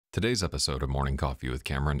Today's episode of Morning Coffee with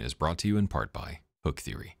Cameron is brought to you in part by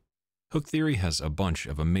Hooktheory. Hooktheory has a bunch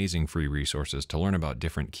of amazing free resources to learn about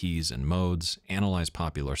different keys and modes, analyze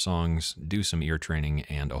popular songs, do some ear training,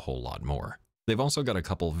 and a whole lot more. They've also got a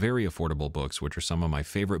couple very affordable books, which are some of my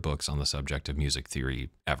favorite books on the subject of music theory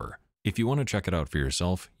ever. If you want to check it out for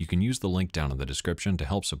yourself, you can use the link down in the description to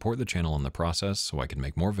help support the channel in the process so I can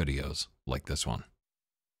make more videos like this one.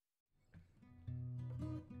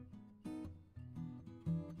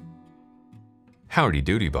 Howdy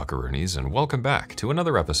doody, buckaroonies, and welcome back to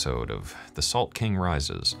another episode of The Salt King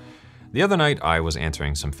Rises. The other night, I was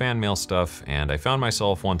answering some fan mail stuff, and I found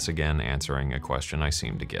myself once again answering a question I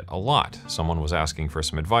seem to get a lot. Someone was asking for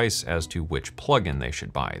some advice as to which plugin they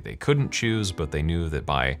should buy. They couldn't choose, but they knew that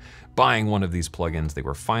by buying one of these plugins, they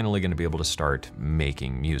were finally going to be able to start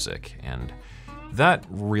making music, and that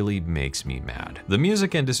really makes me mad. The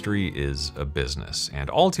music industry is a business, and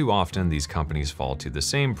all too often these companies fall to the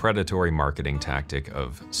same predatory marketing tactic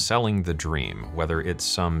of selling the dream, whether it's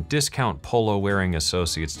some discount polo-wearing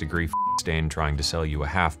associate's degree stain trying to sell you a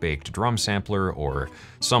half-baked drum sampler, or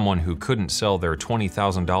someone who couldn't sell their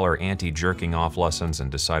 $20,000 anti-jerking off lessons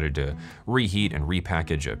and decided to reheat and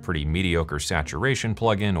repackage a pretty mediocre saturation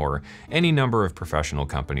plugin, or any number of professional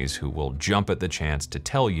companies who will jump at the chance to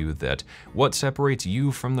tell you that what separates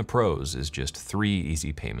you from the pros is just 3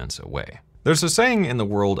 easy payments away. There's a saying in the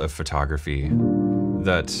world of photography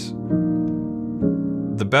that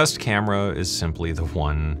the best camera is simply the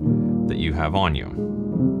one that you have on you.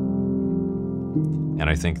 And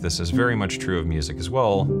I think this is very much true of music as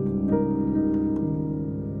well,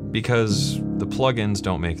 because the plugins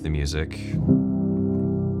don't make the music,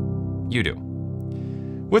 you do.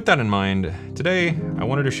 With that in mind, today I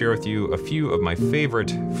wanted to share with you a few of my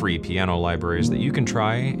favorite free piano libraries that you can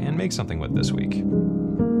try and make something with this week.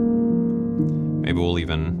 Maybe we'll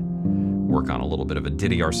even work on a little bit of a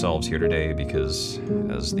ditty ourselves here today, because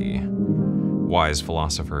as the wise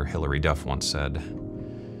philosopher Hilary Duff once said,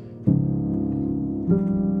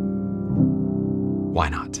 why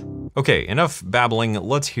not? Okay, enough babbling,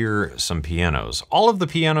 let's hear some pianos. All of the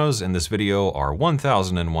pianos in this video are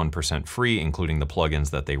 1001% free, including the plugins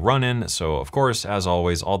that they run in. So of course, as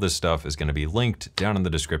always, all this stuff is gonna be linked down in the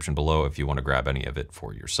description below if you wanna grab any of it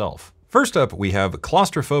for yourself. First up, we have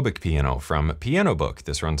Claustrophobic Piano from Piano Book.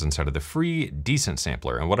 This runs inside of the free Decent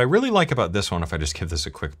sampler. And what I really like about this one, if I just give this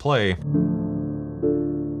a quick play,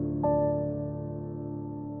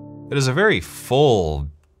 it is a very full,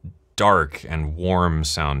 dark and warm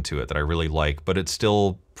sound to it that I really like, but it's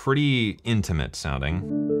still pretty intimate sounding.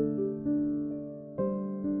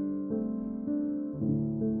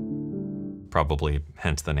 Probably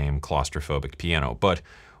hence the name Claustrophobic Piano. But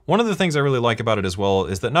one of the things I really like about it as well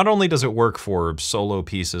is that not only does it work for solo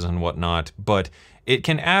pieces and whatnot, but it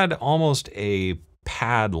can add almost a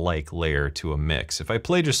pad-like layer to a mix. If I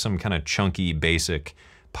play just some kind of chunky, basic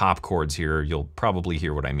pop chords here, you'll probably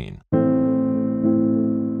hear what I mean.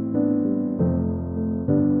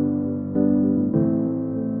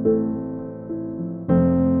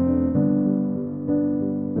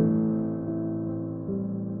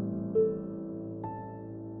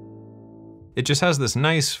 It just has this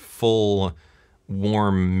nice, full,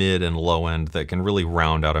 warm mid and low end that can really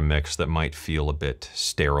round out a mix that might feel a bit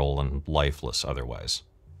sterile and lifeless otherwise.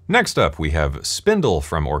 Next up, we have Spindle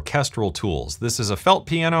from Orchestral Tools. This is a felt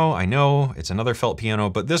piano. I know it's another felt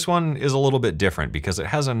piano, but this one is a little bit different because it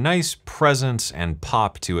has a nice presence and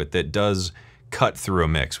pop to it that does cut through a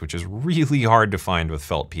mix, which is really hard to find with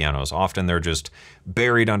felt pianos. Often they're just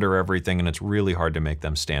buried under everything and it's really hard to make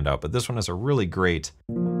them stand out, but this one has a really great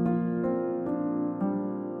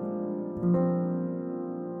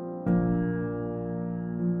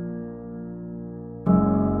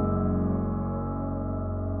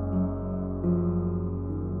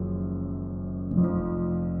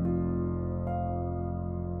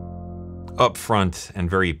upfront and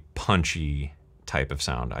very punchy type of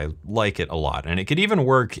sound. I like it a lot. And it could even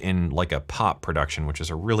work in like a pop production, which is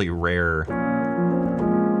a really rare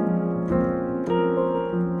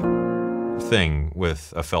thing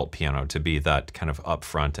with a felt piano, to be that kind of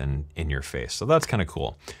upfront and in your face. So that's kind of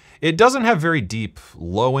cool. It doesn't have very deep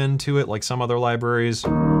low end to it like some other libraries,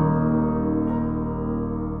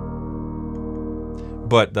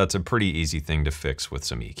 but that's a pretty easy thing to fix with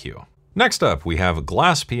some EQ. Next up, we have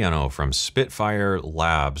Glass Piano from Spitfire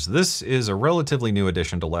Labs. This is a relatively new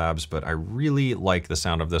addition to Labs, but I really like the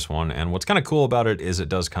sound of this one. And what's kind of cool about it is it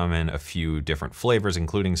does come in a few different flavors,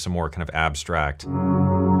 including some more kind of abstract,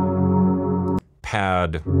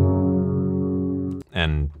 pad,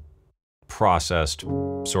 and processed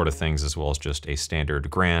sort of things, as well as just a standard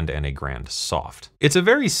grand and a grand soft. It's a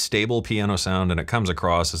very stable piano sound, and it comes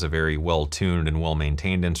across as a very well-tuned and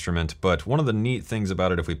well-maintained instrument, but one of the neat things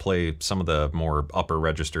about it, if we play some of the more upper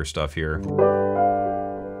register stuff here,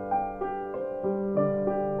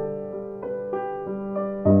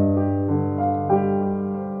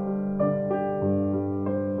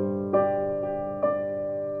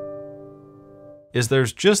 is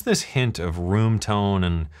there's just this hint of room tone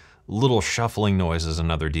and little shuffling noises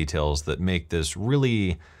and other details that make this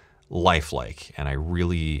really lifelike, and I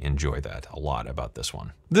really enjoy that a lot about this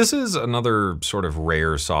one. This is another sort of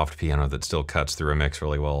rare soft piano that still cuts through a mix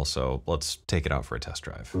really well, so let's take it out for a test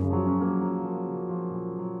drive.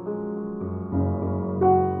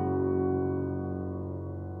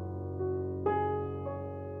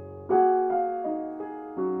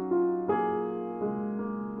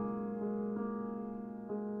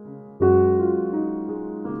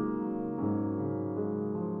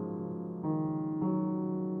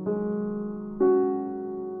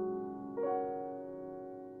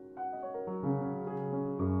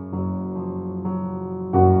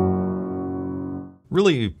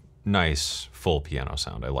 Really nice full piano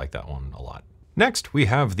sound. I like that one a lot. Next, we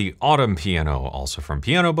have the Autumn Piano, also from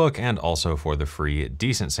Piano Book and also for the free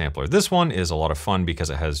Decent Sampler. This one is a lot of fun because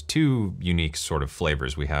it has two unique sort of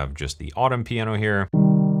flavors. We have just the Autumn Piano here,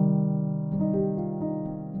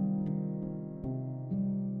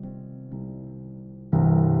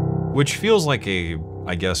 which feels like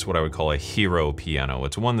I guess what I would call a hero piano.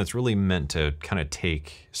 It's one that's really meant to kind of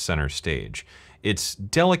take center stage. It's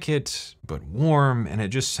delicate, but warm, and it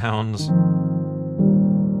just sounds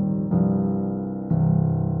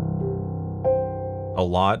a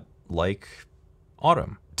lot like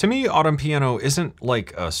Autumn. To me, Autumn Piano isn't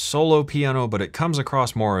like a solo piano, but it comes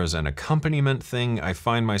across more as an accompaniment thing. I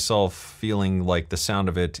find myself feeling like the sound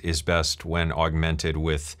of it is best when augmented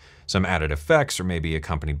with some added effects, or maybe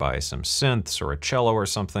accompanied by some synths or a cello or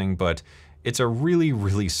something, but it's a really,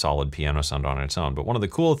 really solid piano sound on its own. But one of the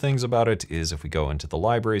cool things about it is, if we go into the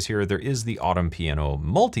libraries here, there is the Autumn Piano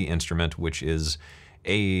multi-instrument, which is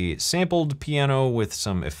a sampled piano with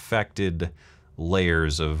some affected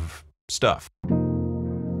layers of stuff.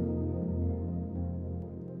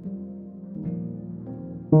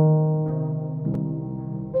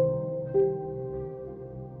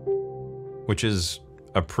 Which is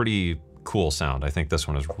a pretty cool sound. I think this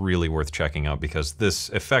one is really worth checking out because this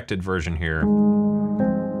affected version here,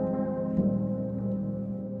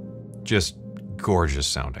 just gorgeous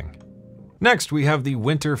sounding. Next, we have the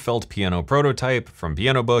Winter Felt Piano prototype from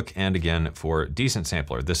Piano Book, and again for Decent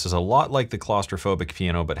Sampler. This is a lot like the Claustrophobic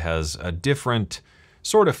Piano, but has a different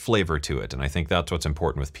sort of flavor to it, and I think that's what's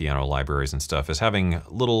important with piano libraries and stuff, is having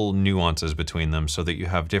little nuances between them so that you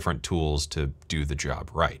have different tools to do the job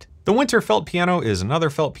right. The Winter Felt Piano is another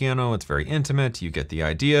felt piano. It's very intimate, you get the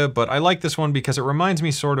idea, but I like this one because it reminds me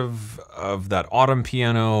sort of that Autumn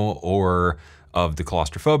Piano or of the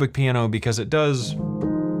Claustrophobic Piano, because it does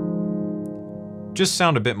just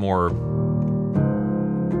sound a bit more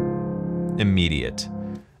immediate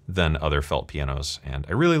than other felt pianos, and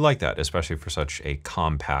I really like that, especially for such a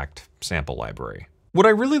compact sample library. What I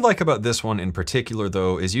really like about this one in particular,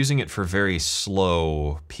 though, is using it for very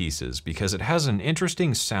slow pieces, because it has an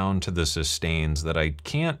interesting sound to the sustains that I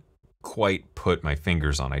can't quite put my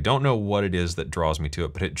fingers on. I don't know what it is that draws me to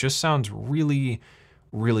it, but it just sounds really,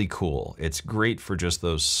 really cool. It's great for just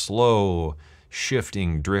those slow,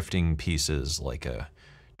 shifting, drifting pieces, like a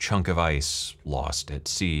chunk of ice lost at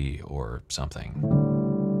sea or something.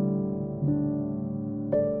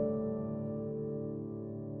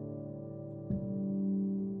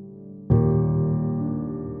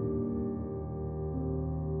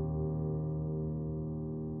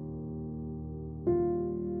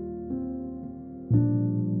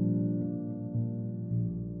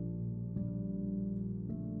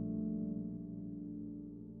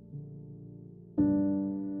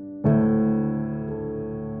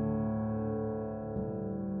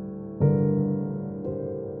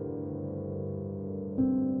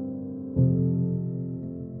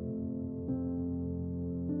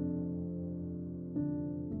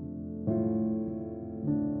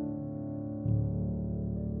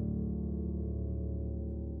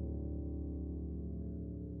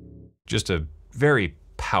 Just a very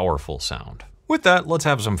powerful sound. With that, let's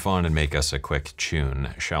have some fun and make us a quick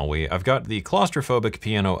tune, shall we? I've got the Claustrophobic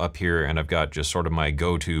Piano up here, and I've got just sort of my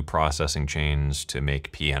go-to processing chains to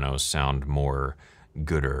make pianos sound more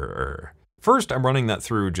gooder. First, I'm running that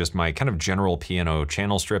through just my kind of general piano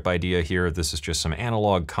channel strip idea here. This is just some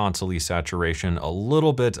analog console saturation, a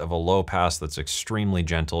little bit of a low pass that's extremely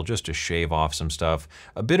gentle just to shave off some stuff,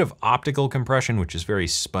 a bit of optical compression, which is very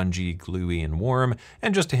spongy, gluey, and warm,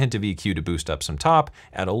 and just a hint of EQ to boost up some top,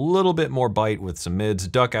 add a little bit more bite with some mids,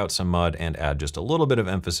 duck out some mud, and add just a little bit of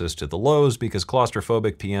emphasis to the lows because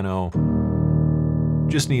Claustrophobic Piano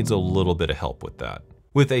just needs a little bit of help with that.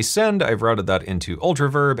 With Ascend, I've routed that into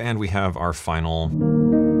Ultraverb, and we have our final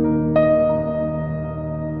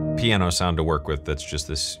piano sound to work with that's just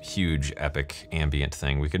this huge, epic ambient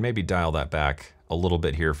thing. We could maybe dial that back a little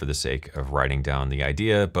bit here for the sake of writing down the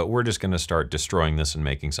idea, but we're just gonna start destroying this and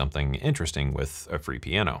making something interesting with a free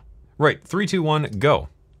piano. Right, 3, 2, 1, go.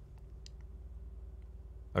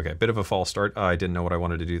 Okay, bit of a false start. I didn't know what I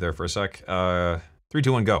wanted to do there for a sec. 3,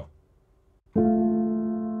 2, 1, go.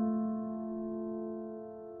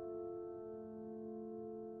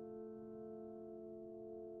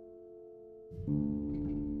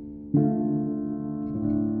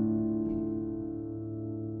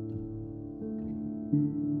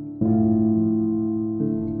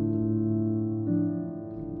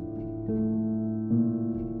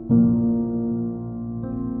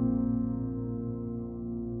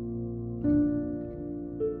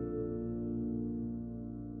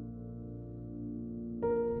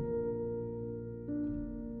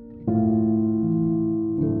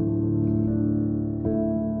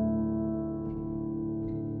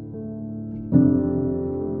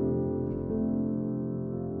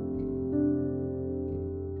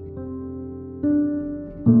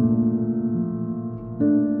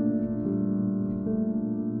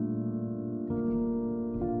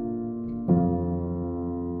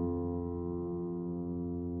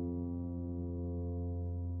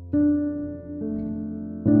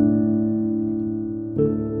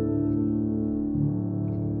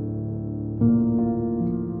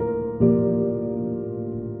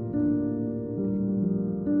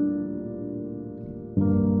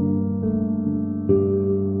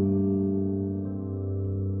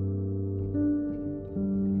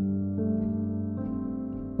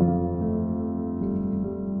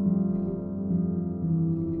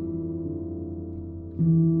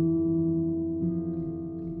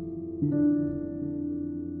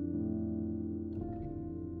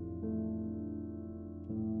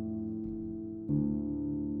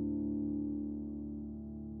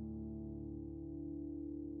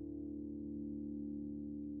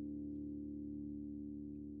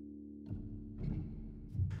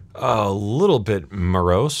 A little bit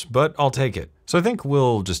morose, but I'll take it. So I think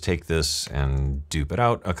we'll just take this and dupe it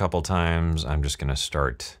out a couple times. I'm just gonna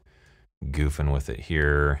start goofing with it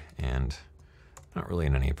here, and not really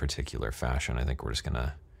in any particular fashion. I think we're just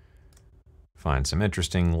gonna find some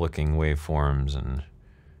interesting looking waveforms and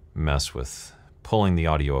mess with pulling the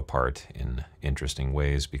audio apart in interesting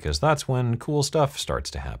ways, because that's when cool stuff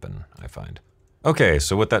starts to happen, I find. Okay,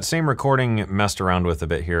 so with that same recording messed around with a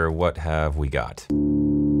bit here, what have we got?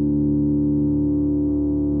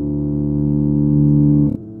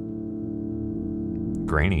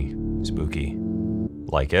 Grainy, spooky.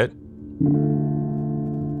 Like it.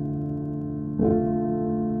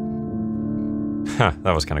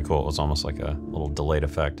 That was kind of cool. It was almost like a little delayed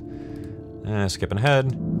effect. Skipping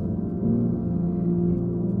ahead.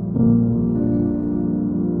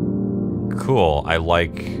 Cool, I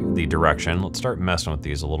like the direction. Let's start messing with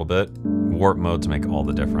these a little bit. Warp modes make all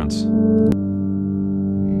the difference. Kind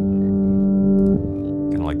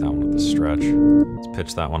of like that one with the stretch. Let's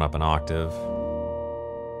pitch that one up an octave.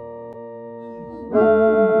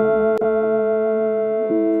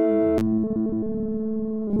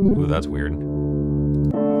 Ooh, that's weird.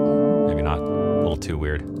 Maybe not, a little too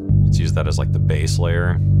weird. Let's use that as like the base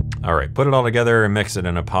layer. All right, put it all together and mix it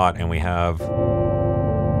in a pot, and we have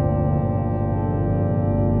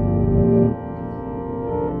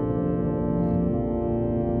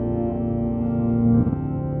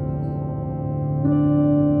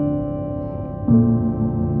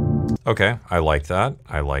okay, I like that.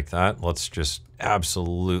 I like that. Let's just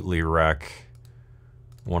absolutely wreck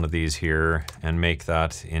one of these here and make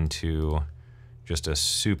that into just a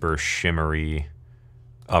super shimmery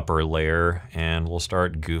upper layer, and we'll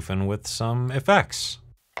start goofing with some effects.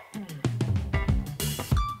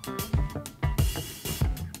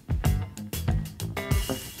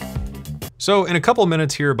 So in a couple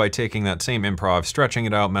minutes here, by taking that same improv, stretching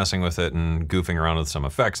it out, messing with it, and goofing around with some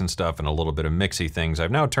effects and stuff, and a little bit of mixy things,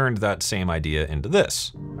 I've now turned that same idea into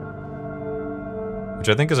this, which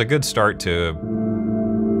I think is a good start to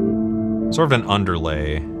sort of an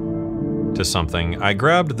underlay to something. I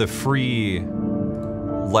grabbed the free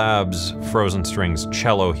Labs Frozen Strings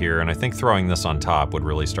cello here, and I think throwing this on top would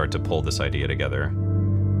really start to pull this idea together.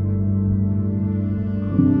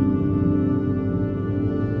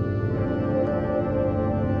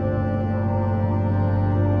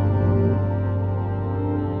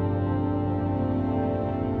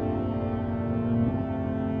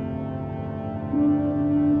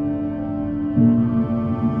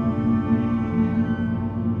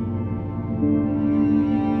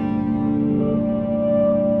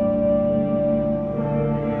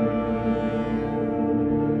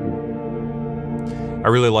 I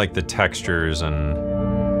really like the textures and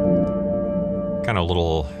kind of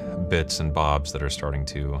little bits and bobs that are starting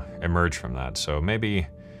to emerge from that. So maybe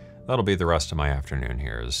that'll be the rest of my afternoon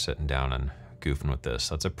here, is sitting down and goofing with this.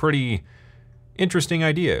 That's a pretty interesting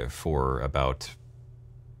idea for about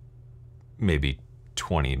maybe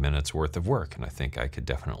 20 minutes worth of work. And I think I could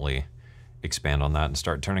definitely expand on that and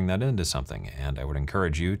start turning that into something. And I would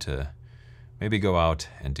encourage you to maybe go out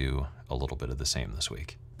and do a little bit of the same this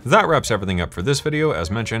week. That wraps everything up for this video. As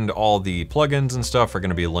mentioned, all the plugins and stuff are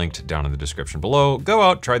gonna be linked down in the description below. Go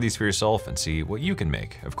out, try these for yourself, and see what you can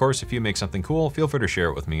make. Of course, if you make something cool, feel free to share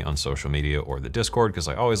it with me on social media or the Discord, because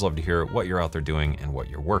I always love to hear what you're out there doing and what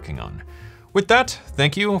you're working on. With that,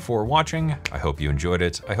 thank you for watching. I hope you enjoyed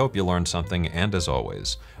it. I hope you learned something, and as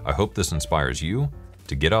always, I hope this inspires you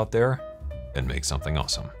to get out there and make something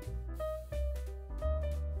awesome.